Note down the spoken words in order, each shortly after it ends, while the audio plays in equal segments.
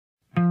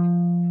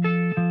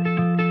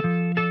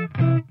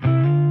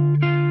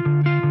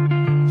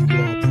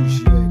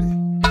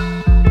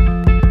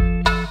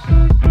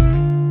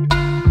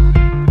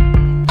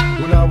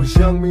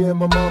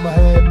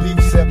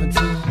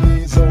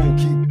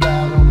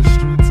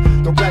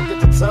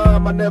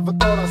I never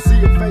thought I'd see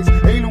her face.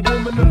 Ain't a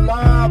woman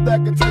alive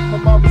that could take my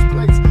mama's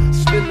place.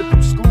 Suspended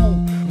from school,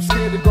 I'm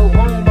scared to go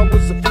home. I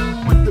was a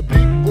fool with the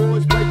big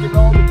boys breaking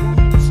all the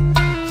rules.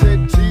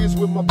 Shed tears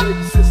with my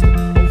baby sister.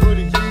 Over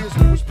the years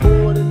we was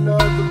poor than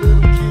other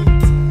little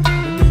kids.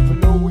 And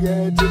even though we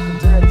had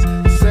different daddies,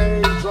 the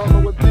same drama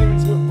when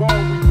things went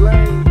wrong, we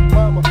blamed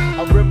mama.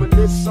 I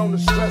reminisce on the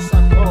stress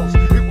I caused.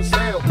 It was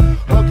hell,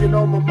 hugging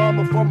on my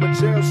mama from a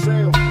jail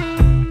cell.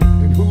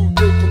 And who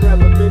thinking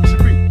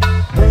elementary?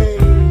 Hey,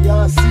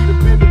 I see the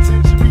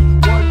penitentiary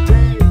one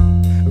day.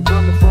 And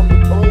running from the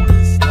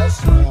police,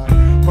 that's right.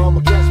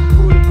 Mama catch me,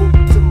 put a book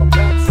to my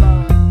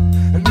backside.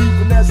 And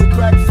even as a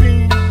crack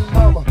fiend,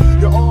 mama,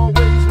 you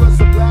always was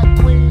a black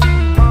queen,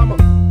 mama.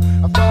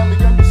 I finally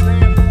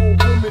understand for a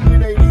woman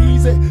it ain't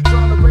easy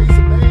trying to raise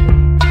a man.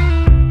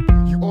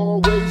 You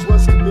always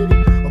was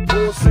committed, a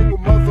poor single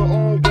mother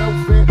on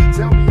welfare.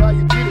 Tell me how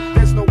you did it,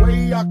 there's no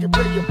way I can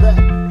pay you back.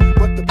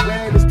 But the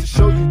plan is to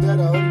show you that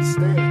I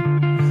understand.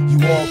 You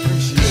all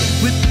appreciate it.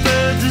 With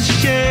birds of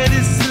shed,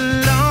 it's a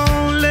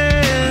lonely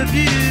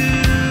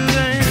view.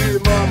 Yeah,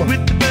 mama.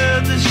 With the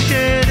birds of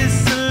shed,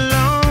 it's a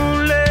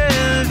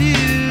lonely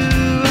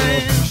view.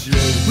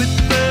 With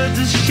birds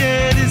of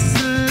shed, it's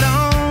a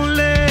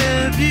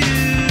lonely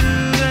view.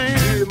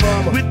 Yeah,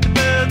 mama. With the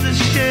birds of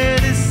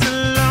shed, it's a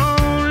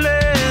lonely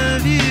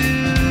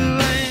view.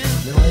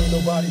 Now ain't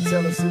nobody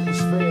tell us it was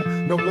fair.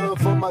 No love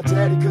for my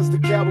daddy cause the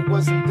coward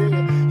wasn't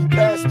there. He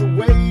passed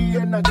away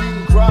and I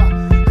didn't cry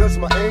cause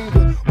my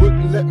anger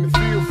wouldn't let me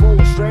feel for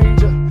a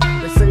stranger.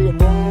 They say I'm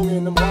wrong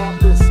and I'm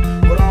heartless,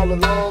 but all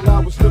along I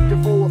was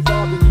looking for a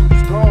father, he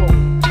was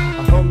gone.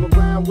 I hung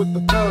around with the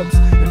thugs,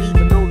 and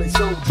even though they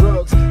sold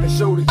drugs, they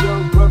showed a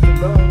young brother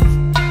love.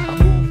 I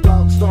moved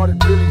out,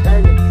 started really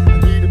hanging. I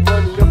needed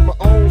money of my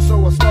own,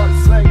 so I started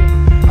slanging.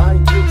 I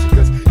ain't guilty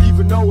cause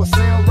even though I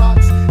sell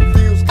rocks, it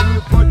feels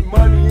good putting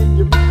money in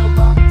your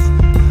mailbox. I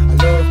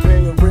love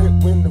paying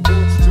rent when the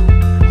rent's due. I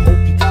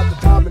hope you got the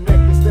diamond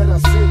necklace that I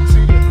sent to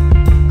you.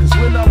 Cause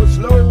when I was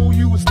low,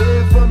 you was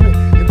there for me.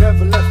 You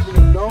never left me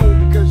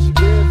alone because you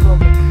cared for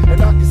me.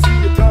 And I can see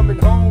you coming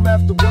home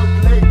after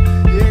work late.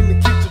 You're in the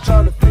kitchen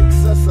trying to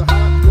fix us a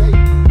hot plate.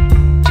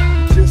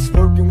 You're just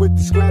working with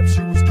the scraps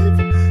you was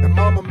given. And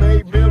mama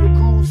made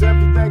miracles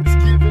every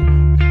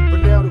Thanksgiving.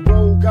 But now the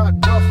road got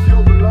rough,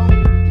 you're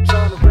alone. You're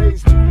trying to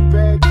raise two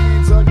bad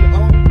kids on your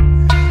own.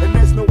 And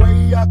there's no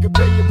way I can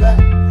pay you back.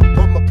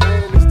 But my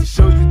plan is to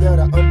show you that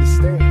I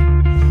understand.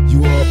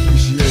 You all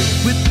appreciate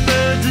it. With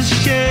birds of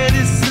shed,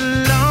 it's a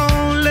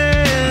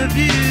lonely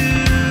view.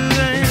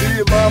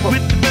 Yeah, mama.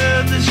 With the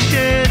birds of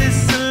shed,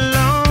 it's a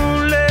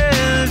lonely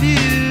view.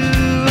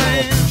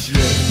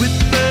 With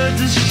the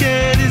birds of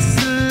shed, it's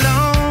a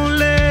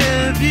lonely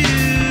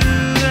view.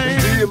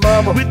 Yeah,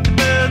 mama. With the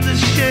birds of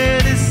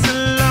shed, it's a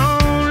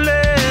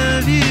lonely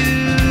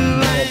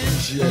view. I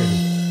appreciate it.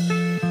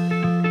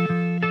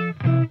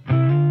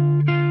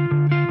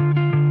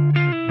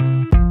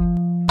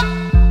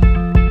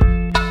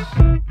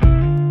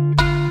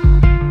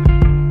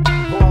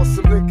 Pour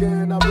some liquor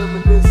and I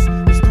reminisce.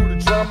 It's through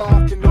the drama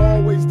I can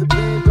always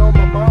depend on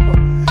my mama.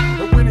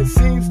 And when it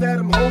seems that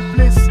I'm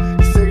hopeless,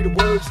 you say the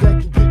words that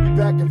can get me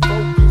back in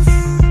focus.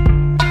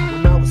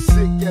 When I was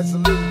sick as a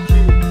little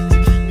kid, to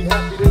keep me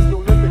happy there's no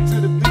limit to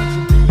the things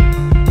you did.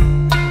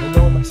 And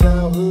all my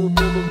childhood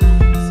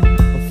memories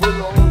are full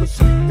of all the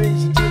sweet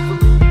things you did for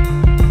me.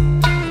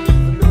 And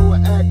even though I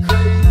act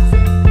crazy,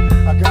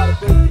 I gotta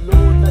thank the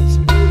Lord that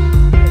you made me.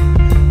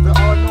 There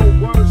are no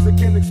words that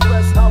can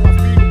express how I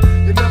feel.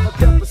 You never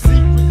kept a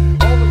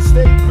secret, always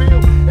stayed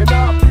real. And I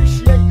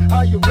appreciate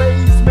how you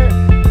raised me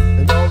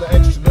and all the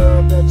extra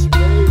love that you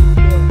gave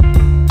me.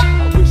 I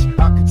wish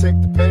I could take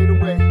the pain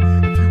away.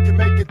 If you can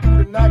make it through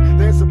the night,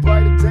 there's a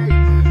brighter day.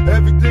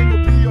 Everything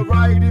will be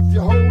alright if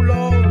you hold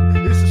on.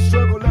 It's a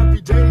struggle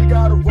every day,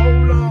 gotta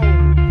roll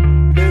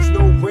on. There's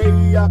no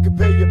way I can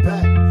pay you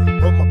back,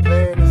 but my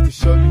plan is to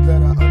show you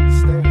that I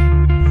understand.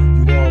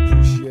 You all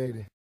appreciate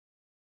it.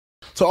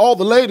 To all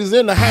the ladies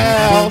in the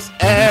house,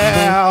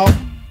 yeah.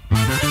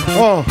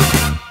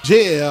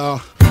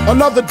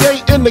 Another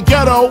day in the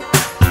ghetto.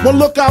 One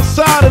look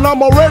outside and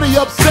I'm already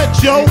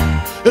upset, yo.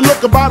 It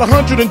look about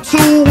 102. It's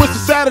a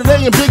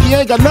Saturday and Biggie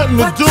ain't got nothing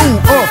to do.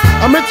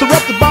 I'm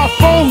interrupted by a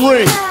phone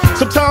ring.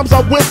 Sometimes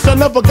I wish I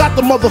never got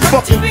the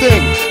motherfucking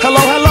thing. Hello,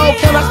 hello,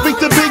 can I speak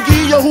to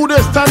Biggie? Yo, who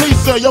this?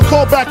 Tanisa, yo,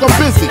 call back, I'm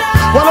busy.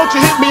 Why don't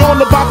you hit me on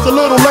the box a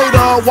little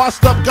later?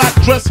 Washed up, got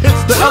dressed,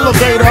 hits the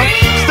elevator.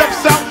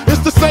 Steps out, it's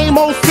the same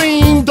old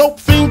scene. Dope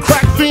fiend,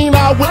 crack fiend,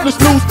 eyewitness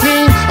news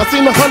team. I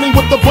seen the honey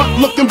with the butt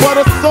looking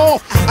butter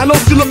soft. I know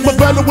she look my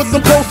better with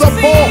the clothes up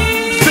off.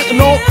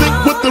 Sitting all thick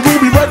with the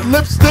ruby red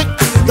lipstick.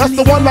 That's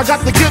the one I got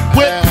to get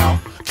with.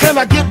 Can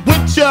I get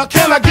with ya?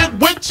 Can I get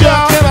with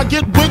ya? Can I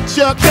get with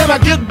ya? Can I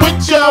get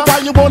with ya? Why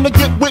you wanna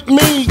get with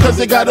me? Cause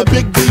you got a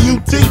big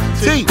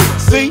B-U-T-T,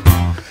 see?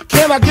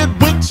 Can Can I get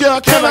with ya?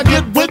 Can I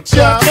get with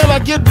ya? Can I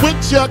get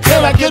with ya?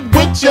 Can I get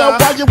with ya?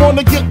 Why you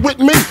wanna get with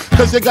me?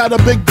 Cause you got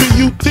a big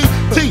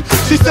B-U-T-T.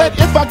 She said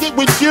if I get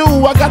with you,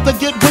 I got to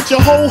get with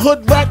your whole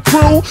hood rat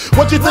crew.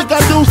 What you think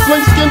I do?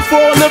 Sling skins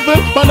for a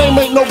living? My name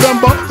ain't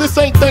November, this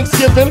ain't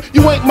Thanksgiving.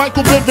 You ain't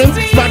Michael Bivins.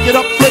 Smack it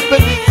up, flip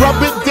it, rub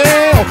it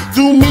down.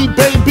 Do me,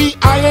 baby,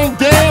 I ain't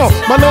down.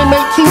 My name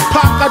ain't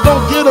Tupac, I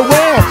don't get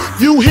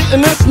around. You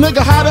hitting this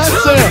nigga, how that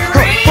sound?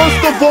 First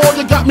of all,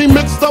 you got me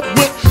mixed up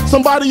with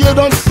somebody you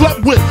done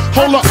slept with.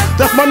 Hold up,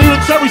 that's my Nina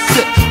Cherry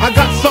shit. I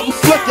got something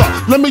slicker,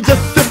 let me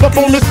just sip up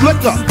on this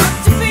liquor.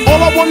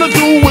 All I wanna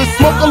do is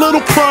smoke a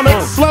little chronic,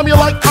 slam you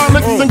like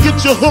Onyx, and get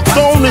you hooked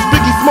on this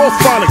Biggie Small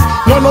Sonics.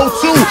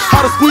 102,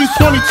 how to squeeze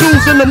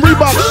 22s in them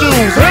Reebok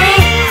shoes.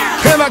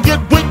 Can I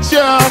get with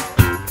ya?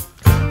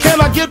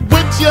 Can I get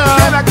with ya?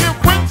 Can I get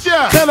with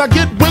ya? Can I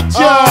get with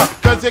ya?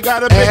 Cause you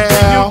got a big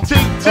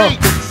B-U-T-T.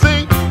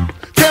 See?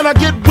 Can I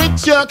get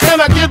with ya? Can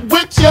I get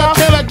with ya?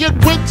 Can I get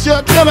with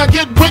ya? Can I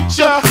get with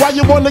ya? Why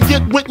you wanna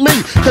get with me?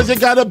 Cause you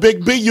got a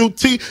big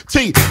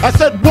B-U-T-T. I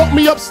said walk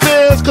me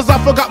upstairs cause I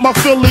forgot my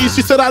Phillies.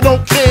 She said I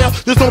don't care,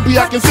 just don't be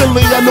acting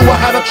silly. I knew I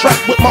had a track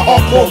with my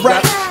hardcore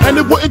rap, and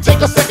it wouldn't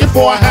take a second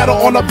before I had her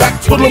on her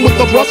back twiddling with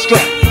the brush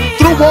strap.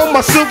 Threw on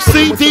my silk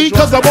CD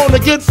cause I wanna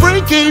get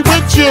freaky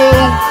with you.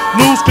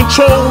 Lose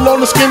control on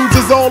the skins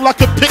is all I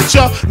could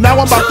picture. Now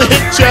I'm about to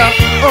hit ya.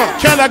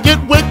 Can I get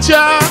with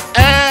ya?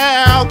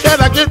 Ow, can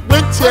I get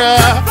with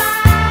ya?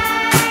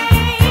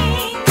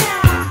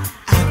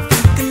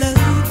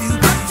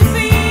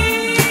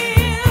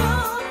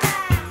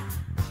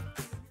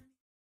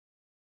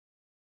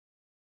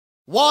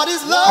 What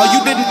is love? Oh,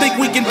 you didn't think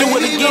we can do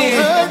it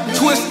again?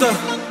 Twista,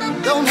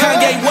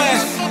 Kanye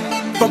West,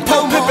 from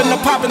Pope Pippin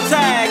to poppin'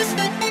 tags,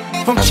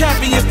 from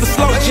champions to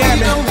slow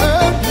jamming.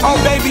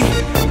 Oh baby,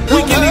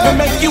 we can even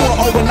make you an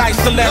overnight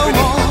celebrity.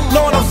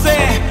 Know what I'm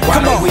saying?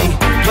 Come on. We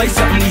play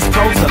something these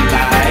pros are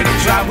like.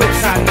 Drive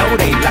whips, I know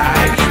they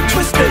like.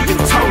 Twista, you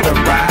told her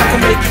right. I can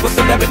make you a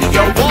celebrity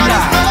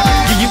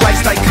overnight. Give you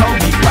ice like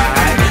Kobe,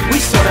 right? We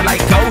sorta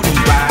like Goldie,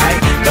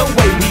 right? The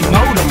way we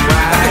mold them,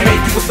 right? I can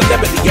make you a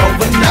celebrity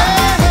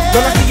overnight.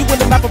 Girl, I see you in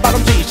the map about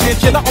them G's.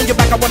 Chinchilla on your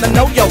back, I wanna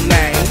know your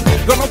name.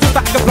 Girl, don't twist,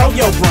 I can blow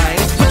your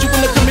brains. Put you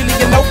in the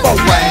chameleon no-go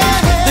range.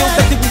 Still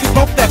sexy when you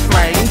smoke that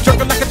flame.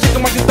 Jerking like a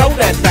chicken while you throw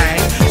that thing.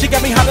 She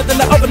got me hotter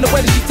than the oven, the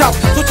way that she talk.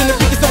 Switching the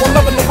freaky, so I'm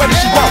loving the way that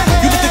she walk.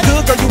 You looking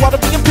good, girl, you ought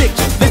to be in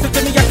pictures. Listen to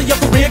me after your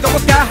career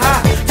going sky high.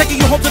 Taking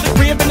you home to the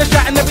crib in the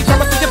shot, and every time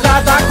I see your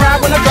thighs, I cry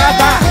when I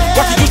drive by.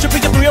 Watching you should be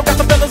a thrill. Got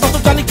some fellas on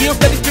some Johnny Gill,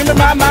 steady screaming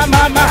my.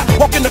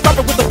 Walking the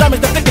carpet with the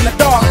diamonds that stick in the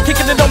dark.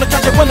 Kicking it on the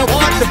couch, window,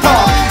 kick the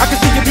car. I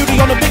can see your beauty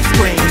on the big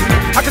screen.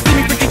 I can see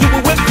me freaking you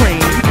with whipped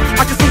cream.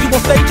 I can see you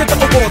on stage at the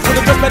awards with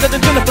a dress better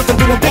than Jennifer's and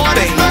doing big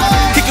things.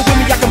 Kick it with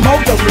me, I can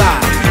mold your life.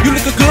 You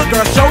looking good,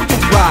 girl, show you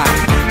right.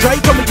 Dre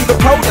told me you the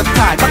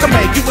prototype. I can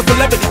make you a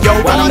celebrity, yo,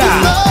 I'm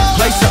not.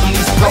 Play something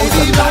these pros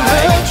are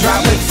like.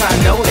 Drive whips, I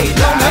know they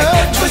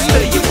like. Twista,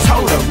 you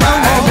told her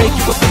right. I can make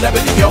you a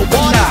celebrity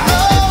overnight.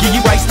 Give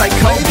you ice like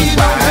Kobe,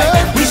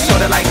 right? We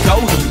sorta like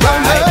Goldie,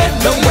 right?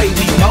 The way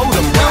we mold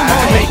them, right? I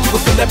can make you a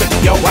celebrity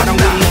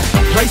overnight.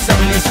 Play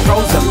something these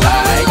pros are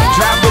like.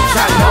 Drive whips,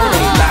 I know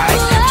they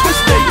like.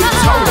 Twista, you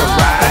told her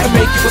right. I can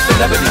make you a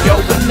celebrity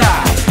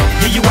overnight.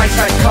 Give you ice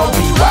like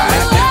Kobe,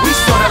 right? We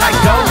sorta like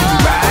Goldie,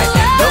 right?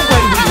 The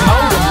way we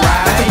mold them,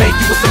 right? I can make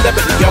you a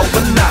celebrity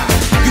overnight.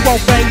 You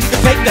won't bang, you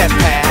can take that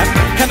path.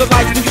 Handle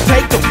lights when you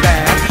take the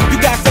bath. You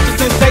got such a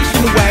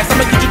sensational ass.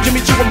 I'ma get you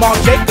Jimmy Choo and Mark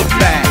Jacobs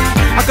back.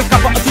 I can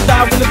cop her a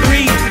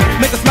 2003.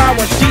 Make her smile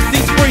when she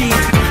sees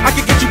freeze. I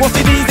can get you on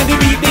CDs and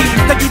DVDs.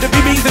 Take you to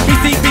BBs and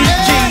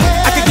BCBG.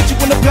 I can get you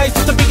in a place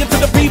to be into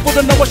the people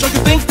to know I show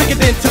you things to get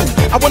into.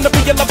 I wanna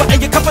be your lover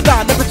and your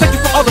confidant. Never take you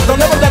for others,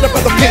 don't ever let a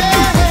brother pimp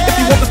you. If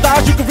you want the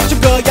stars, you can reach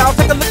your girl, y'all.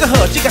 Take a look at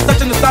her, she got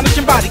such an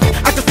astonishing body.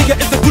 I can see her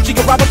in the Gucci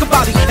and Robert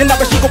Cavalli. And I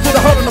bet she gon' put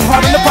a hurt on them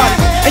hard in the body.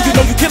 And you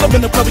know you kill 'em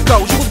in the public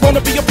clothes. You was born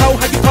to be a pro,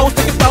 how you pose,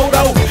 taking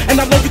photos. And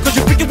I love you cause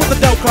you freaking with the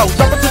dope clothes.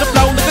 Drop it to the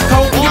flow, looking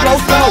cold, and you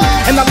roll slow.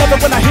 And I love it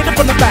when I hit it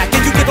from the back.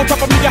 And you get on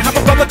top of me, I have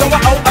a brother going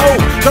oh.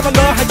 Girl, I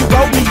love how you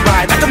roll me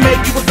right. I can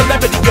make you a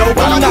celebrity, yo,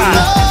 I'm not.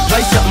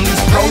 Play something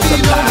these pros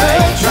are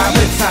like. Drive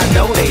whips, I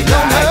know they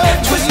like.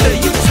 Twista,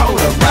 you told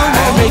her right.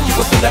 I can make you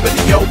a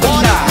celebrity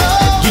overnight.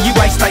 Give you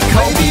ice like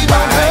Kobe,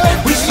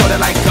 right? We sorta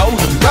like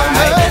Goldie,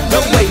 right? The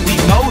way we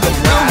mold them,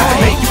 right? I can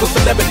make you a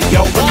celebrity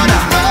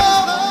overnight.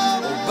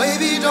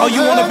 Oh,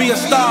 you wanna be a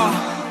star?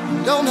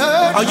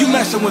 Are you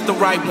messing with the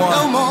right one?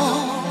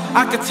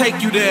 I can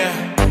take you there.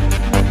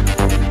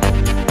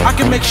 I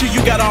can make sure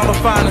you got all the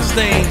finest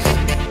things.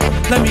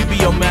 Let me be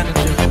your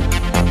manager.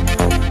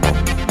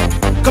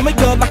 Come here,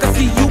 girl, I can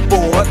see you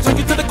bored. Turn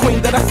you to the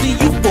queen that I see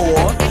you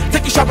for.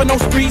 Take you shopping on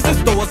sprees and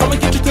stores. I'ma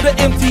get you to the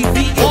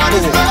MTV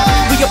airport.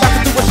 We about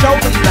to do a show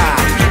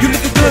tonight. You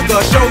looking